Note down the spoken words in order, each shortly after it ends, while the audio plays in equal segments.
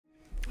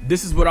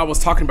this is what I was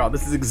talking about.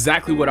 This is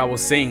exactly what I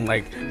was saying.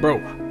 Like,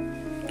 bro,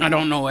 I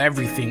don't know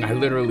everything. I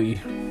literally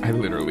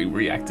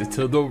reacted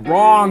to the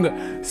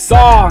wrong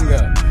song.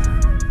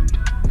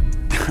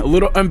 A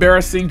little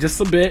embarrassing, just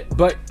a bit,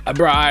 but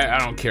bro, I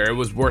don't care. It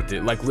was worth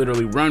it. Like,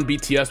 literally, Run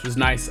BTS was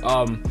nice.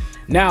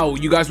 Now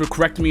you guys were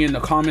correcting me in the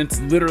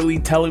comments, literally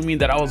telling me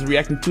that I was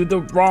reacting to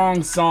the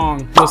wrong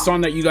song. The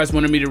song that you guys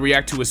wanted me to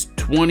react to was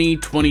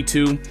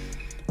 2022.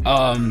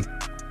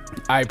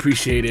 I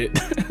appreciate it.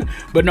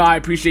 But no, I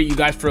appreciate you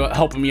guys for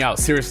helping me out,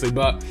 seriously.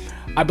 But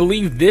I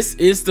believe this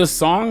is the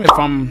song,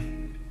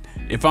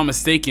 if I'm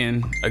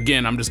mistaken.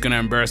 Again, I'm just gonna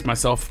embarrass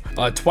myself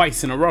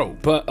twice in a row,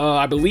 but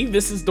I believe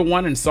this is the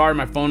one. And sorry,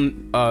 my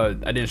phone, I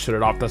didn't shut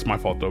it off. That's my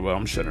fault though, but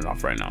I'm shutting it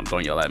off right now.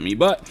 Don't yell at me.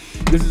 But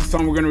this is the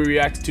song we're gonna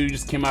react to.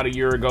 Just came out a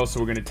year ago, so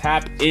we're gonna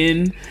tap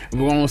in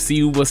and we're gonna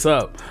see what's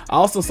up. I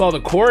also saw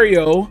the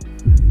choreo.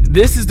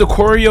 This is the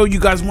choreo you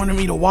guys wanted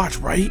me to watch,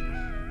 right?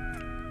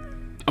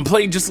 I'm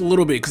playing just a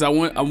little bit because I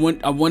want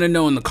to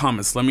know in the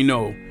comments. Let me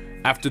know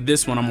after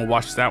this one. I'm gonna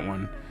watch that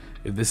one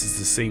if this is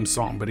the same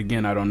song. But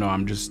again, I don't know.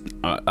 I'm just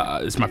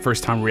it's my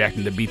first time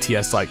reacting to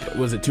BTS. Like,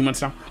 was it 2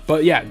 months now?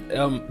 But yeah,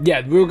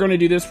 yeah, we're gonna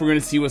do this. We're gonna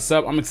see what's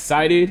up. I'm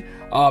excited.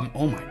 Oh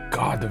my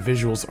god, the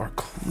visuals are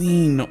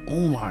clean.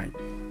 Oh my,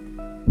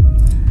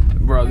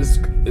 bro, this is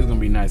gonna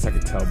be nice. I can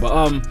tell.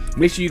 But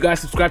make sure you guys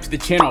subscribe to the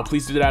channel.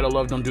 Please do that out of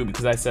love. Don't do it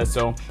because I said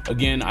so.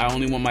 Again, I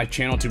only want my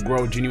channel to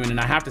grow genuine, and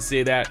I have to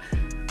say that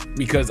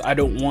because I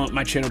don't want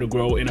my channel to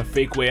grow in a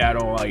fake way at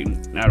all. Like,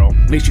 at all.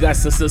 Make sure you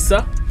guys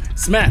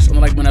smash on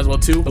the like button as well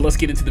too. But let's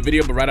get into the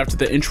video. But right after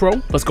the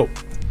intro, let's go.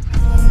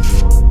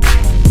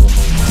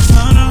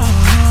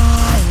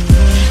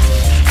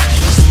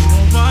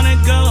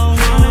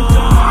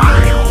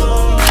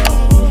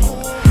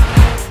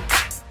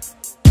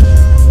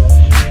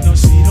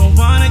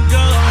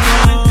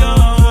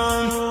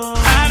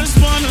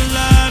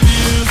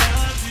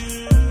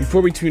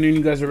 Before we tune in,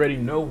 you guys already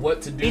know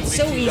what to do. It's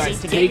so easy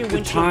to take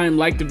the time,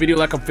 like the video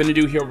like I'm finna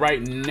do here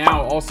right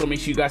now. Also, make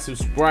sure you guys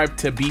subscribe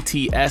to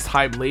BTS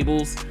Hype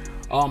Labels.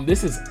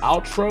 This is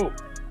outro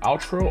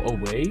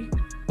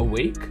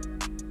awake.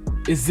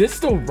 Is this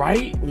the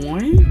right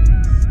one?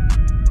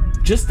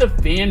 Just the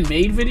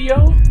fan-made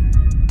video?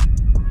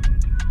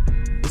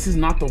 This is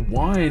not the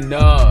one.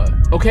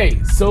 Okay,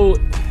 so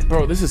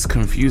bro, this is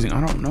confusing.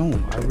 I don't know.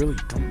 I really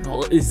don't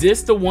know. Is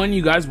this the one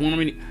you guys wanted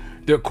me to?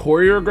 The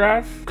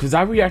choreograph? Because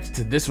I reacted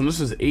to this one. This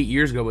was 8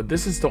 years ago, but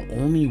this is the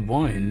only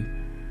one.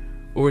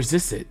 Or is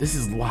this it? This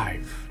is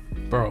live,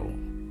 bro.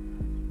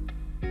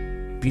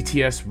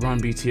 BTS Run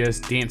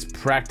BTS Dance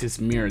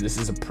Practice Mirror. This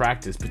is a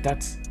practice, but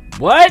that's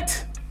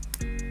what?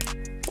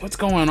 What's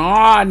going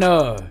on?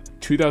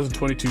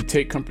 2022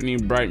 Take Company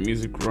Bright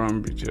Music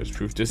Run BTS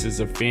Proof. This is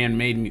a fan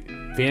made.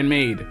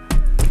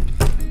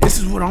 This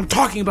is what I'm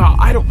talking about.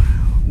 I don't know,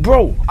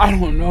 bro. I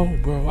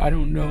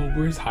don't know.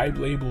 Where's Hype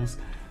Labels?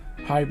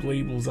 Hype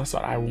Labels, that's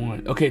what I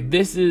want. Okay,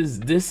 this is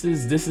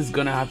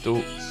gonna have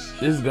to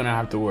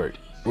work.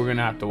 We're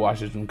gonna have to watch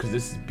this one because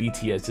this is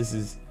BTS. This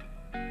is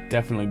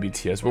definitely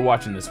BTS. We're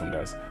watching this one,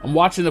 guys. I'm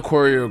watching the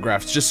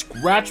choreographs. Just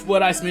scratch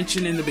what I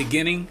mentioned in the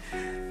beginning.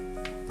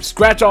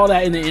 Scratch all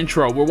that in the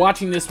intro. We're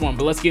watching this one,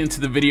 but let's get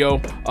into the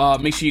video.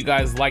 Make sure you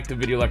guys like the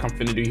video like I'm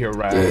finna do here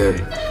right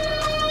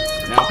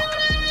now.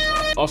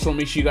 Also,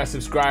 make sure you guys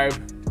subscribe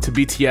to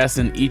BTS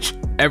and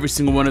every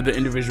single one of the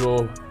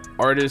individual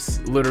artists.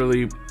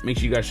 Literally, make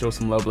sure you guys show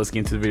some love. Let's get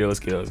into the video. Let's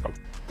go.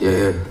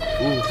 Yeah.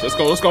 Ooh, let's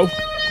go.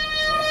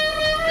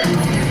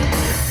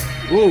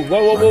 Ooh,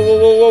 whoa.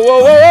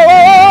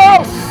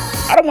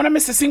 I don't want to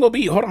miss a single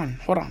beat. Hold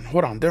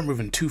on. They're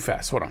moving too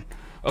fast. Hold on.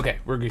 Okay,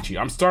 we're Gucci.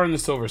 I'm starting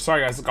this over. Sorry,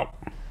 guys. Let's go.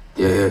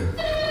 Yeah.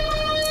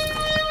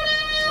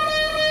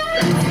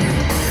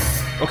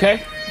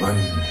 Okay.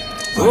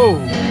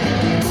 Whoa.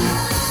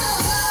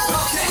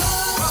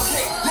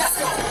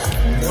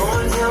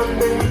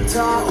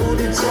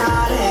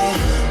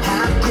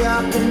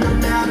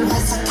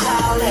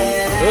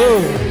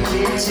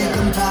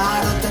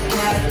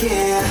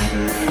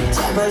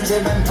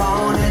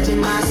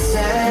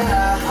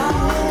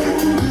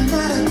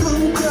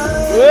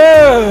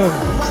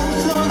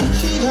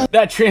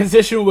 That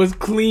transition was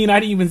clean. I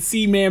didn't even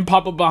see man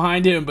pop up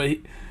behind him, but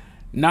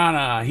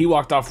nah, he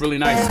walked off really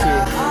nice too.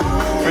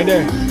 Right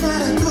there.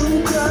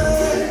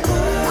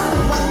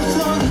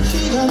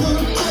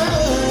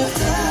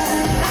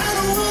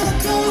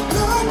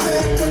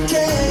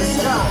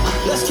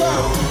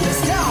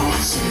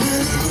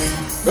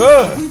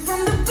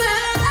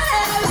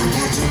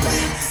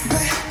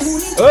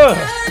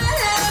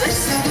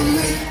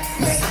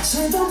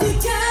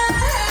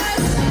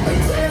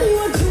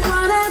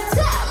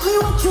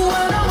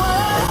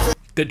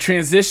 The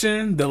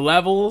transition, the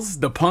levels,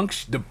 the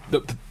punch, the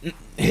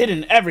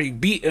hitting every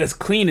beat is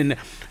clean, and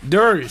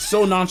they're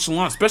so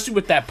nonchalant, especially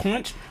with that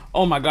punch.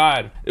 Oh my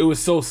god, it was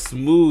so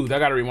smooth. I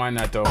gotta rewind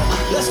that though.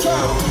 Let's go.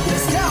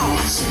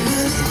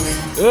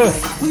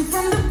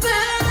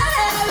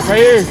 Right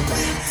here.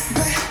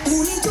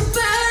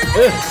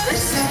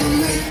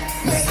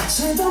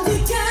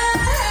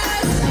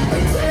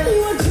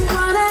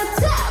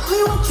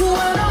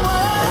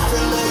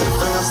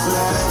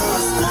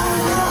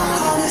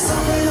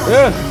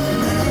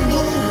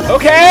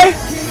 Okay.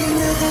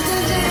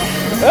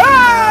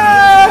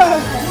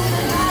 Ah!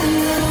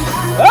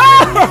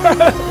 Ah!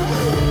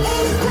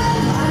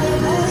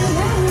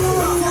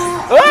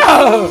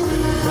 Ah!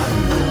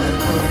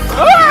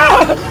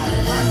 Ah!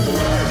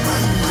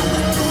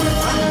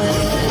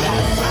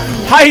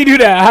 How you do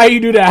that? How you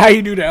do that? How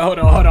you do that? Hold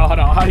on, hold on, hold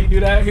on. How you do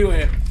that? He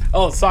went.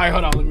 Oh, sorry.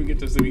 Hold on. Let me get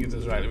this. Let me get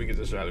this right. Let me get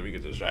this right. Let me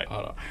get this right.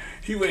 Hold on.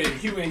 He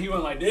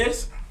went like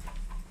this.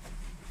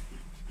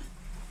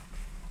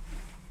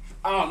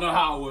 I don't know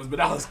how it was, but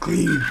that was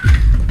clean.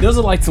 Those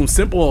are like some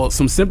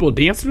simple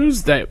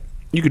dancers that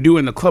you could do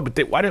in the club,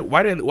 but why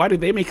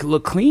did they make it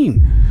look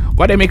clean?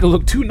 Why did they make it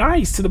look too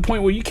nice to the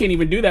point where you can't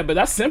even do that? But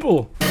that's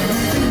simple.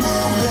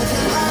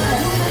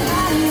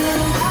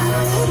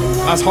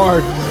 That's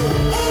hard.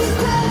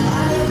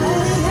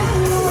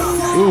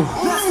 Ooh.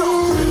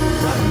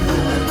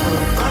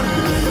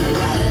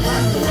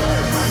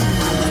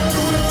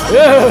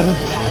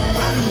 Yeah.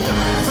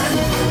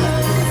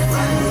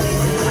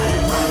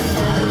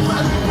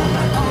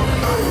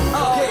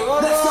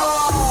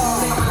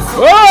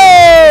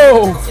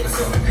 Whoa!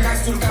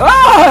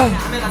 Ah!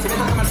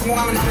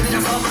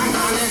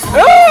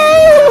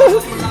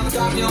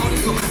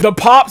 The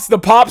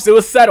pops, it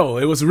was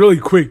settled. It was really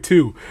quick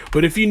too.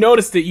 But if you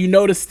noticed it, you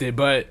noticed it.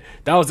 But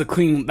that was a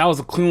clean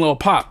little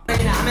pop.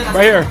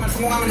 Right here.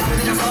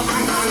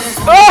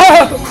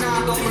 Ah!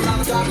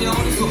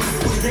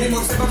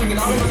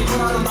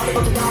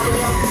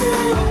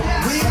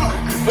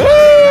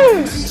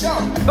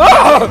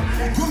 Ah!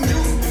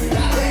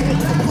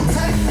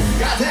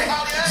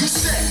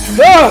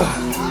 Ah!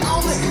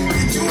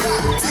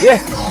 Yeah.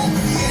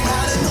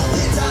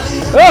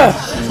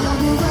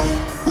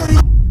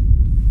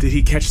 Did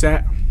he catch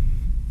that?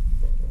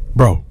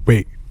 Bro,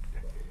 wait.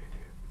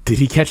 Did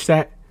he catch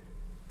that?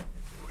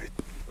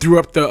 Threw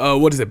up the,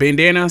 what is it,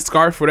 bandana,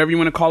 scarf, whatever you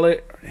want to call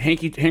it,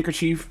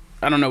 handkerchief.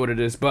 I don't know what it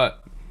is,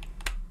 but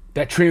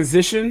that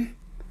transition,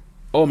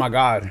 oh my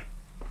God.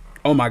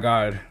 Oh my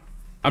God.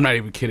 I'm not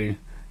even kidding.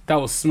 That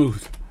was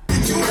smooth.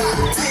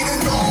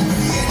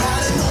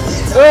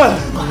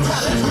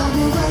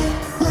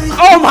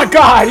 Oh my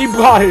God, he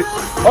bought it.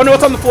 Oh no,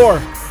 it's on the floor.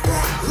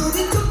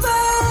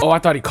 Oh, I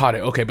thought he caught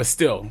it. Okay, but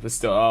still,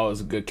 oh, it was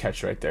a good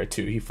catch right there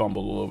too. He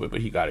fumbled a little bit, but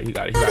he got it.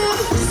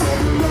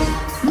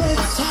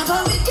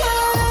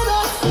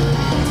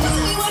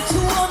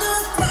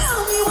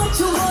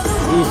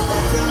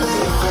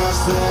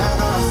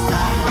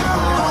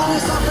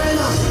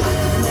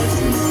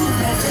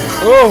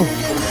 Oh.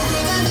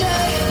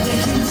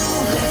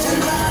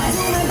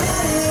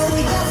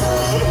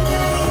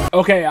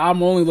 Okay,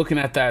 I'm only looking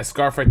at that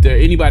scarf right there.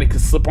 Anybody could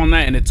slip on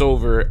that and it's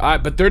over.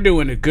 But they're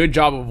doing a good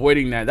job of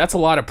avoiding that. That's a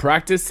lot of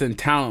practice and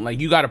talent. Like,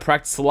 you got to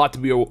practice a lot to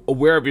be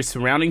aware of your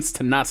surroundings,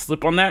 to not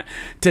slip on that,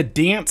 to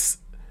dance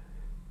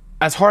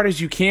as hard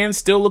as you can,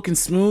 still looking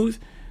smooth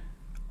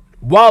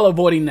while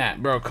avoiding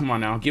that. Bro, come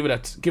on now. Give it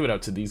up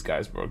to these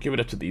guys, bro. Give it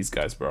up to these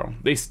guys, bro.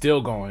 They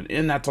still going,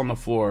 and that's on the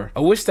floor.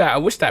 I wish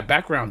that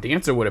background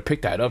dancer would have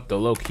picked that up though,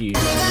 low key.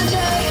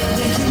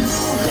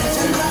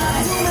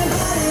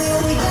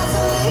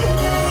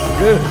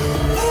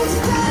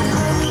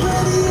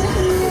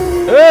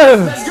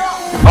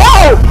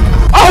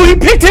 Oh, he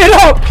picked it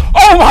up.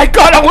 Oh my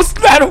God, that was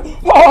metal.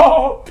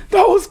 Oh,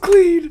 that was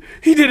clean.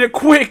 He did it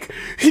quick.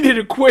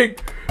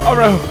 All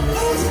right,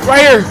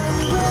 right here.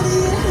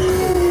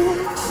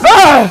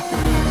 Ah,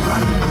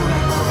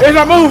 here's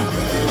my move.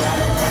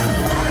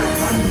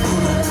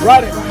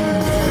 Ride it.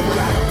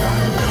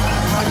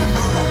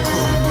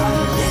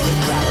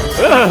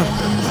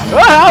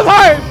 That was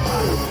hard.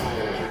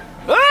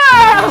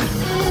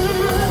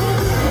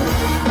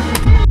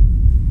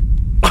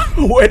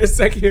 Wait a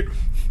second.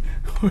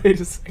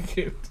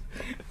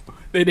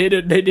 They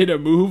did a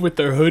move with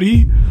their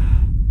hoodie.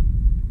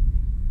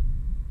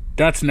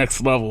 That's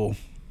next level.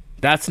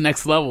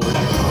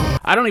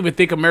 I don't even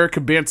think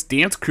American Band's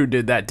dance crew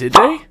did that, did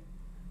they?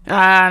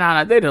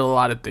 Nah, they did a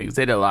lot of things.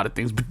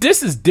 But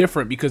this is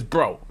different because,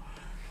 bro,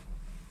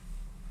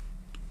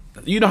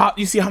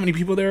 you see how many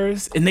people there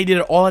is? And they did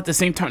it all at the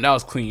same time. That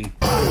was clean.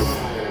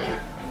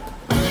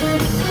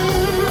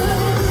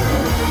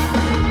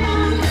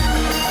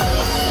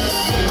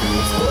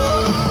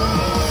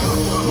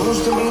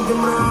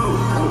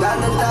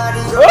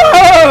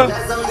 Oh!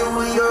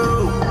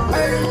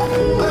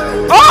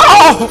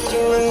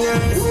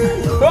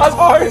 That's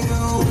hard.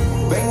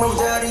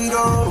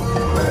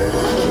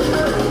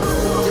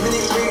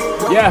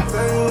 Yeah.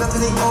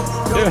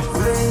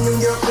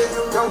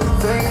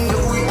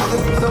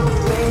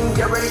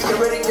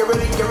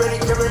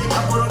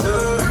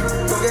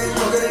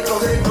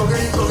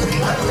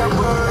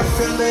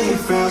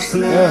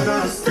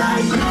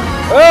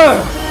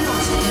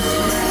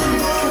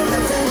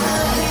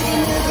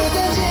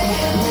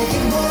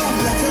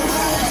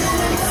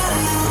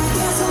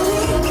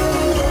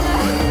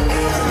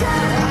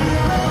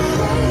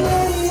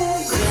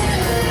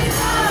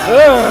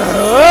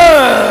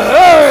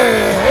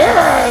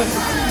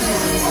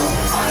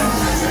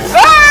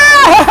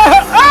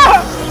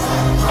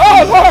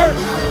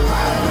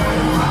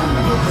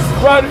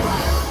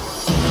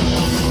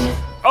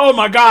 Oh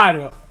my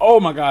god.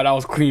 Oh my god, that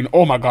was clean.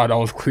 Oh my god, that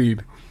was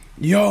clean.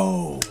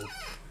 Yo,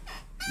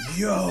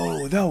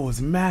 that was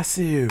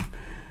massive.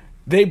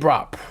 They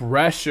brought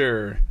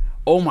pressure.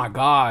 Oh my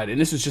god.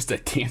 And this was just a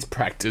dance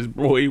practice,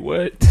 boy.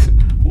 What?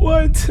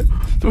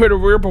 We're the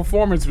real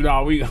performance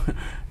now. We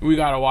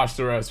gotta watch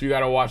the rest. We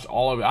gotta watch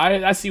all of it.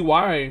 I see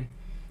why.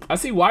 I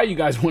see why you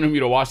guys wanted me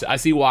to watch it. I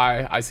see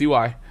why.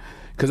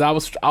 Because I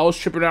was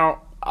tripping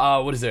out.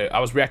 What is it? I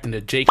was reacting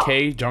to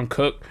JK, John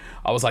Cook.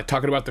 I was like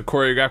talking about the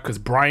choreograph because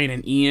Brian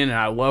and Ian, and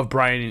I love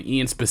Brian and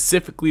Ian,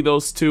 specifically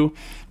those two.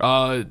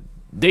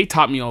 They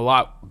taught me a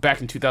lot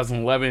back in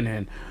 2011,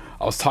 and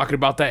I was talking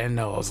about that, and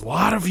a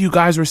lot of you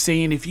guys were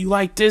saying, if you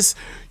like this,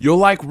 you'll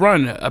like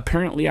Run.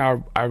 Apparently,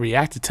 I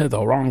reacted to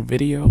the wrong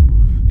video.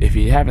 If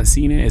you haven't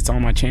seen it, it's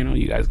on my channel.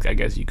 You guys, I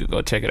guess you could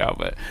go check it out.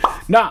 But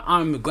nah,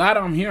 I'm glad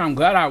I'm here. I'm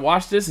glad I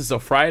watched this. It's a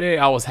Friday.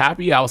 I was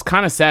happy. I was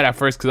kind of sad at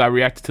first because I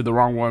reacted to the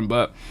wrong one.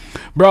 But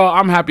bro,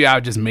 I'm happy I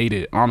just made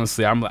it.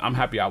 Honestly, I'm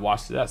happy I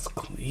watched it. That's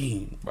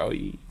clean, bro.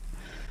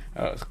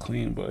 That was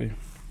clean, boy.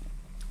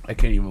 I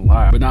can't even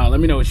lie. But now,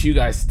 let me know what you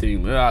guys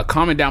think.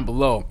 Comment down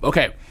below.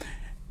 Okay.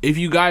 If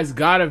you guys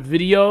got a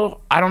video,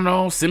 I don't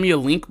know, send me a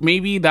link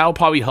maybe. That'll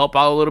probably help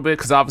out a little bit,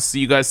 because obviously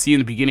you guys see in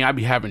the beginning I'd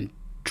be having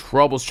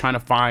troubles trying to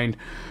find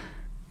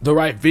the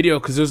right video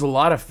because there's a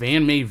lot of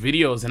fan-made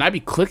videos and I'd be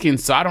clicking,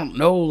 so I don't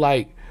know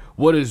like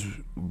what is,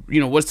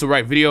 what's the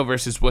right video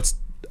versus what's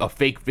a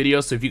fake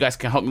video. So if you guys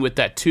can help me with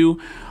that too.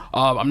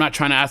 I'm not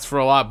trying to ask for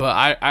a lot, but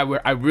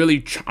I'm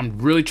really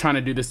trying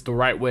to do this the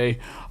right way.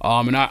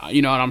 And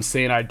you know what I'm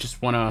saying, I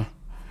just want to,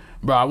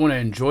 bro, I want to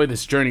enjoy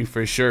this journey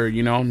for sure,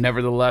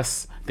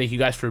 nevertheless. Thank you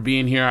guys for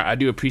being here. I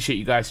do appreciate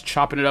you guys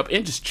chopping it up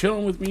and just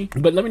chilling with me.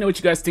 But let me know what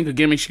you guys think.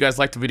 Again, make sure you guys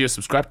like the video,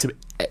 subscribe to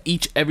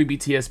every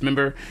BTS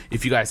member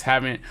if you guys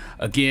haven't.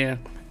 Again,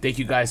 thank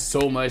you guys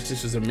so much.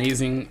 This was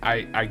amazing.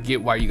 I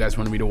get why you guys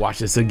wanted me to watch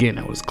this again.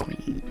 It was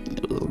clean.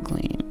 It was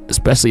clean.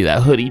 Especially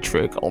that hoodie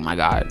trick. Oh my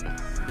god.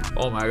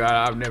 Oh my god,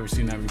 I've never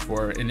seen that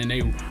before. And then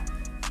they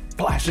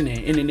flashing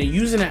it, and then they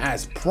using it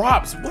as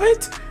props.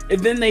 What?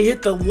 And then they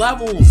hit the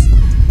levels.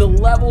 The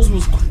levels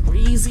was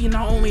crazy.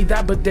 Not only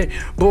that, but they,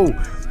 bro,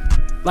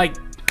 like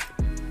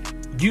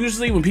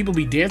usually when people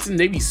be dancing,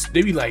 they be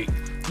like,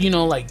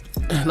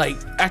 like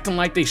acting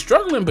like they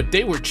struggling, but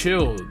they were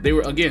chill. They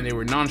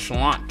were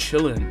nonchalant,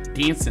 chilling,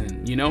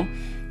 dancing,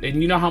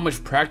 And you know how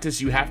much practice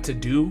you have to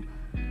do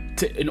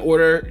in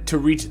order to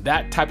reach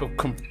that type of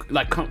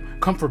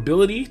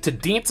comfortability to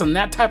dance on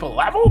that type of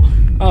level.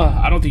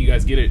 I don't think you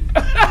guys get it.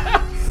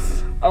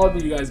 I don't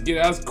think you guys get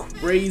it. That's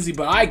crazy,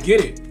 but I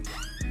get it.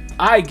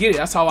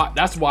 That's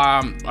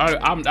why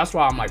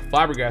I'm like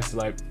flabbergasted.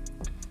 Like,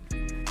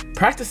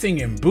 practicing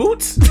in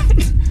boots?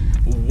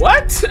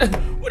 What?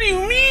 What do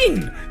you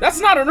mean?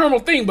 That's not a normal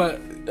thing. But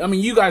I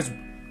mean, you guys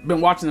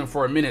been watching them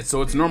for a minute,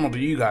 so it's normal to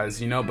you guys,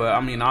 But I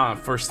mean, I'm a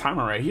first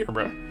timer right here,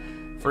 bro.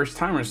 First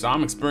timer, so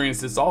I'm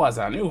experiencing this all as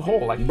a new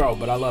whole, like, bro.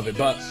 But I love it.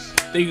 But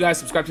thank you guys.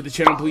 Subscribe to the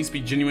channel. Please be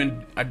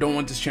genuine. I don't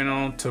want this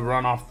channel to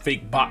run off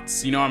fake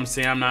bots. You know what I'm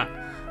saying?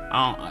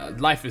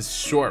 Life is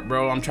short,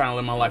 bro. I'm trying to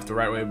live my life the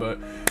right way, but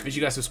make sure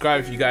you guys subscribe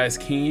if you guys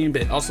can.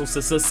 But also,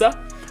 smash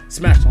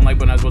the like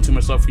button as well. Too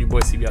much love for you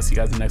boys. See you guys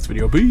in the next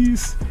video.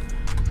 Peace.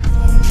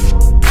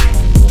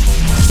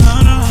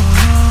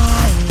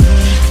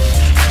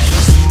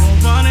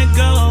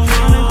 Go.